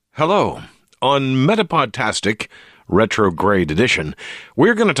Hello. On Metapodtastic Retrograde Edition,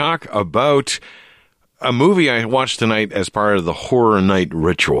 we're going to talk about a movie I watched tonight as part of the Horror Night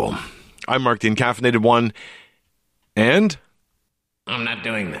ritual. I'm Mark the Encaffeinated One, and... I'm not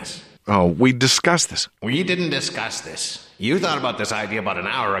doing this. Oh, we discussed this. We didn't discuss this. You thought about this idea about an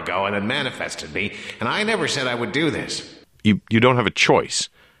hour ago and then manifested me, and I never said I would do this. You don't have a choice.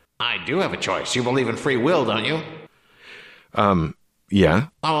 I do have a choice. You believe in free will, don't you? Yeah.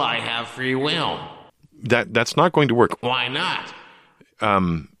 Oh, I have free will. That's not going to work. Why not?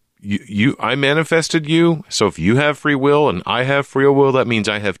 I manifested you, so if you have free will and I have free will, that means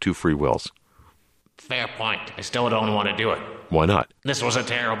I have two free wills. Fair point. I still don't want to do it. Why not? This was a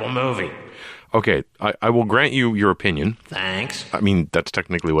terrible movie. Okay, I will grant you your opinion. Thanks. I mean, that's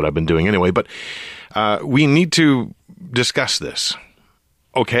technically what I've been doing anyway, but we need to discuss this.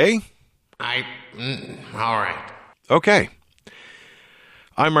 Okay? All right. Okay.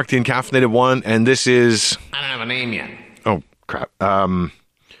 I'm Mark the Encaffeinated One, and this is... I don't have a name yet. Oh, crap.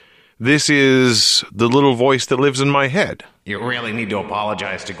 This is the little voice that lives in my head. You really need to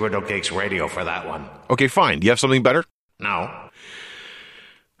apologize to Griddle Cakes Radio for that one. Okay, fine. Do you have something better? No.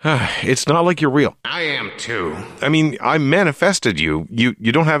 It's not like you're real. I am too. I mean, I manifested you. You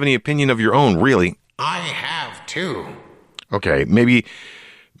don't have any opinion of your own, really. I have too. Okay, maybe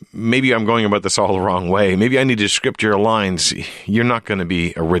I'm going about this all the wrong way. Maybe I need to script your lines. You're not going to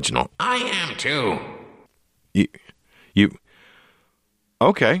be original. I am too. You.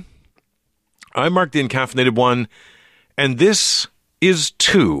 Okay. I'm Mark the Encaffeinated One, and this is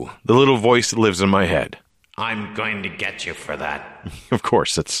Two, the little voice that lives in my head. I'm going to get you for that. Of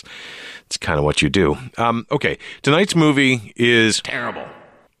course, it's kind of what you do. Okay, tonight's movie is... terrible.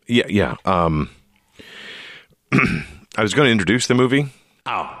 Yeah. I was going to introduce the movie.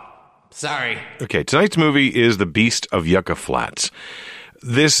 Oh, sorry. Okay, tonight's movie is The Beast of Yucca Flats.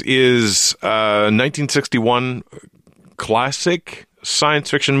 This is a 1961 classic science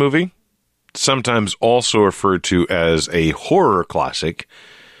fiction movie, sometimes also referred to as a horror classic,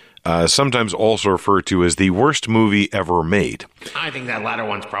 sometimes also referred to as the worst movie ever made. I think that latter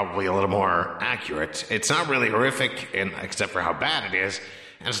one's probably a little more accurate. It's not really horrific, except for how bad it is,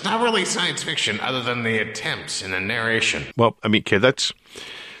 and it's not really science fiction other than the attempts in the narration. Well, I mean, okay, that's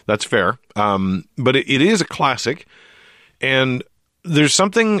fair, but it is a classic, and there's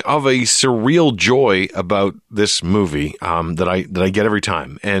something of a surreal joy about this movie that I get every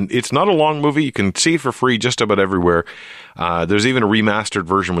time. And it's not a long movie. You can see it for free just about everywhere. There's even a remastered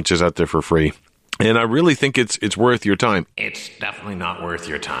version which is out there for free. And I really think it's worth your time. It's definitely not worth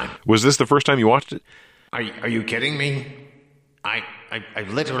your time. Was this the first time you watched it? Are you kidding me? I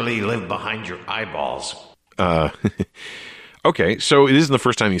literally live behind your eyeballs. Okay, so it isn't the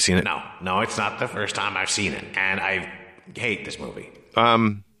first time you've seen it? No, it's not the first time I've seen it. And I hate this movie.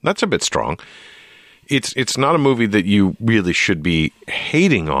 That's a bit strong. It's not a movie that you really should be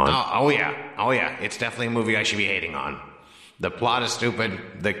hating on. Oh yeah. It's definitely a movie I should be hating on. The plot is stupid.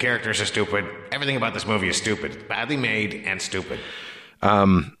 The characters are stupid. Everything about this movie is stupid. It's badly made and stupid.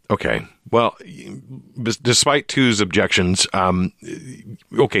 Okay. Well, despite Two's objections,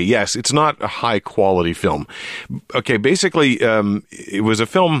 okay, yes, it's not a high-quality film. Okay, basically, it was a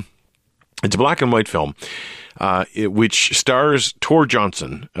film, it's a black and white film, which stars Tor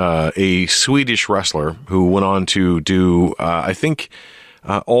Johnson, a Swedish wrestler who went on to do, I think,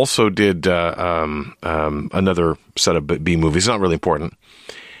 also did another set of B movies. It's not really important.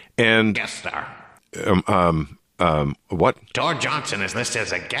 And guest star. What? Tor Johnson is listed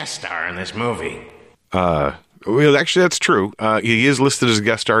as a guest star in this movie. Well, actually, that's true. He is listed as a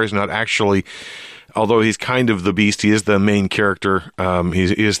guest star. He's not actually, although he's kind of the beast. He is the main character.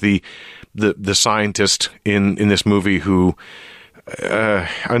 He is the scientist in this movie who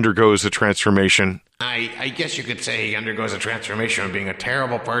undergoes a transformation. I guess you could say he undergoes a transformation from being a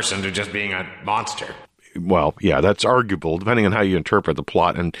terrible person to just being a monster. Well, yeah, that's arguable, depending on how you interpret the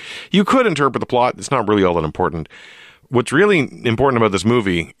plot. And you could interpret the plot. It's not really all that important. What's really important about this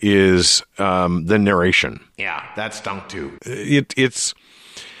movie is the narration. Yeah, that stunk too. It's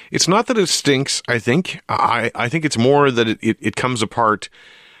not that it stinks, I think. I think it's more that it comes apart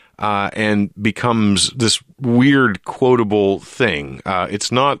and becomes this weird quotable thing.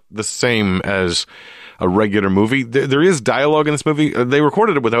 It's not the same as a regular movie. There is dialogue in this movie. They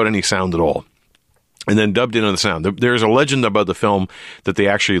recorded it without any sound at all, and then dubbed in on the sound. There's a legend about the film that they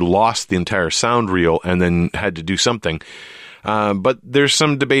actually lost the entire sound reel and then had to do something. But there's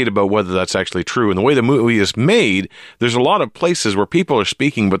some debate about whether that's actually true. And the way the movie is made, there's a lot of places where people are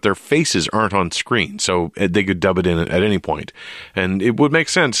speaking, but their faces aren't on screen. So they could dub it in at any point. And it would make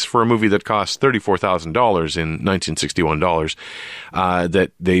sense for a movie that costs $34,000 in 1961 dollars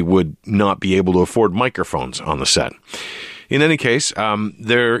that they would not be able to afford microphones on the set. In any case,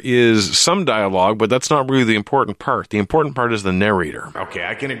 there is some dialogue, but that's not really the important part. The important part is the narrator. Okay,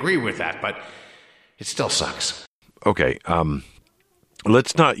 I can agree with that, but it still sucks. Okay,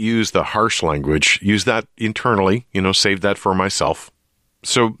 let's not use the harsh language. Use that internally, save that for myself.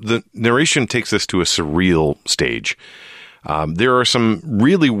 So the narration takes us to a surreal stage. There are some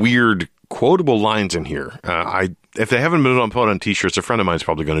really weird quotable lines in here. If they haven't been put on t-shirts, a friend of mine is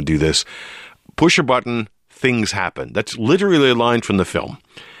probably going to do this. Push a button, things happen. That's literally a line from the film.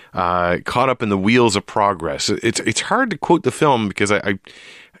 Caught up in the wheels of progress. It's hard to quote the film because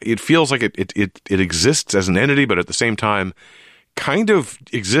it feels like it exists as an entity, but at the same time, kind of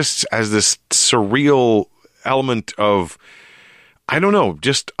exists as this surreal element of, I don't know,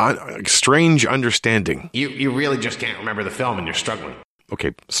 just strange understanding. You really just can't remember the film and you're struggling.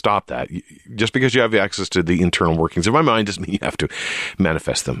 Okay, stop that. Just because you have access to the internal workings of my mind doesn't mean you have to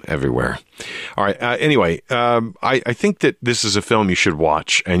manifest them everywhere. All right, anyway, I think that this is a film you should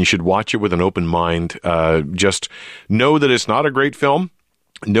watch, and you should watch it with an open mind. Just know that it's not a great film.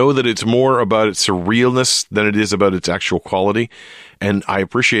 Know that it's more about its surrealness than it is about its actual quality, and I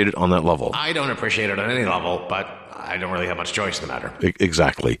appreciate it on that level. I don't appreciate it on any level, but I don't really have much choice in the matter.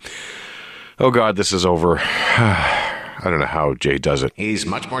 Exactly. Oh, God, this is over. I don't know how Jay does it. He's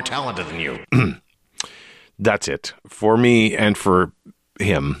much more talented than you. That's it. For me and for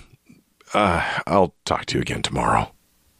him. I'll talk to you again tomorrow.